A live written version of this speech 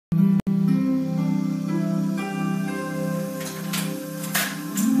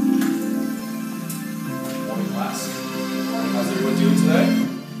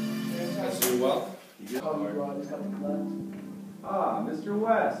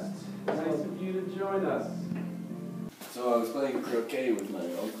West. Nice of you to join us. So I was playing croquet with my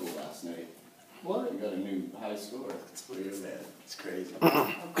uncle last night. What? We got a new high score. It's weird, man. It's crazy.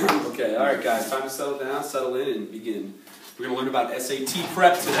 Okay, alright guys, time to settle down, settle in, and begin. We're going to learn about SAT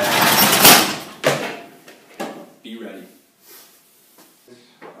prep today. Be ready.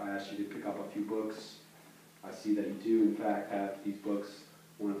 I asked you to pick up a few books. I see that you do, in fact, have these books.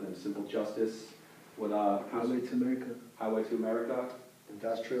 One of them, Simple Justice. What, Highway to America. Highway to America.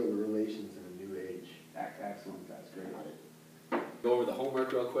 Industrial Relations in a New Age. Excellent, that's great. Go over the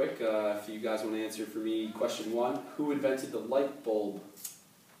homework real quick. If you guys want to answer for me, question 1: who invented the light bulb?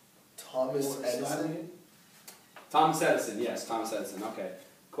 Thomas Edison. Thomas Edison, yes, Thomas Edison. Okay.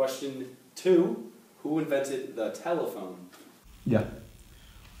 Question 2: who invented the telephone? Yeah.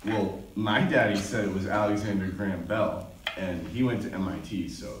 Well, my daddy said it was Alexander Graham Bell, and he went to MIT,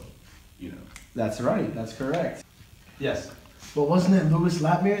 so, you know. That's right. That's correct. Yes. But wasn't it Louis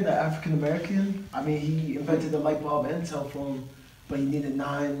Latmier, the African American? I mean, he invented the light bulb and telephone, but he needed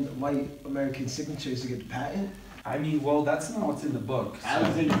 9 white American signatures to get the patent. I mean, well, that's not what's in the book. So.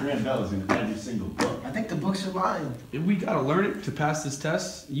 Alexander Graham Bell is in every single book. I think the books are lying. If we gotta learn it to pass this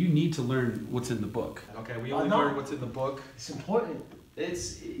test, you need to learn what's in the book. Okay, we only learn what's in the book. It's important.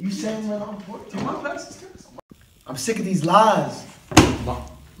 It's You saying we're not important? Do you want to pass this test? I'm sick of these lies.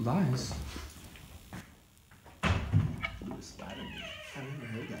 Lies.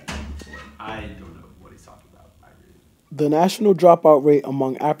 I don't know what he's talking about. The national dropout rate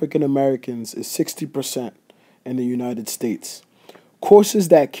among African Americans is 60% in the United States. Courses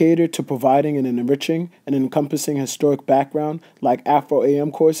that cater to providing an enriching and encompassing historic background, like Afro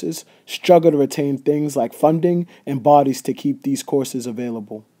AM courses, struggle to retain things like funding and bodies to keep these courses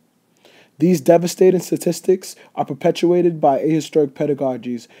available. These devastating statistics are perpetuated by ahistoric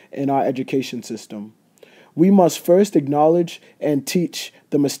pedagogies in our education system. We must first acknowledge and teach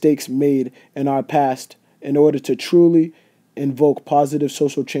the mistakes made in our past in order to truly invoke positive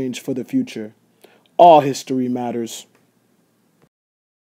social change for the future. All history matters.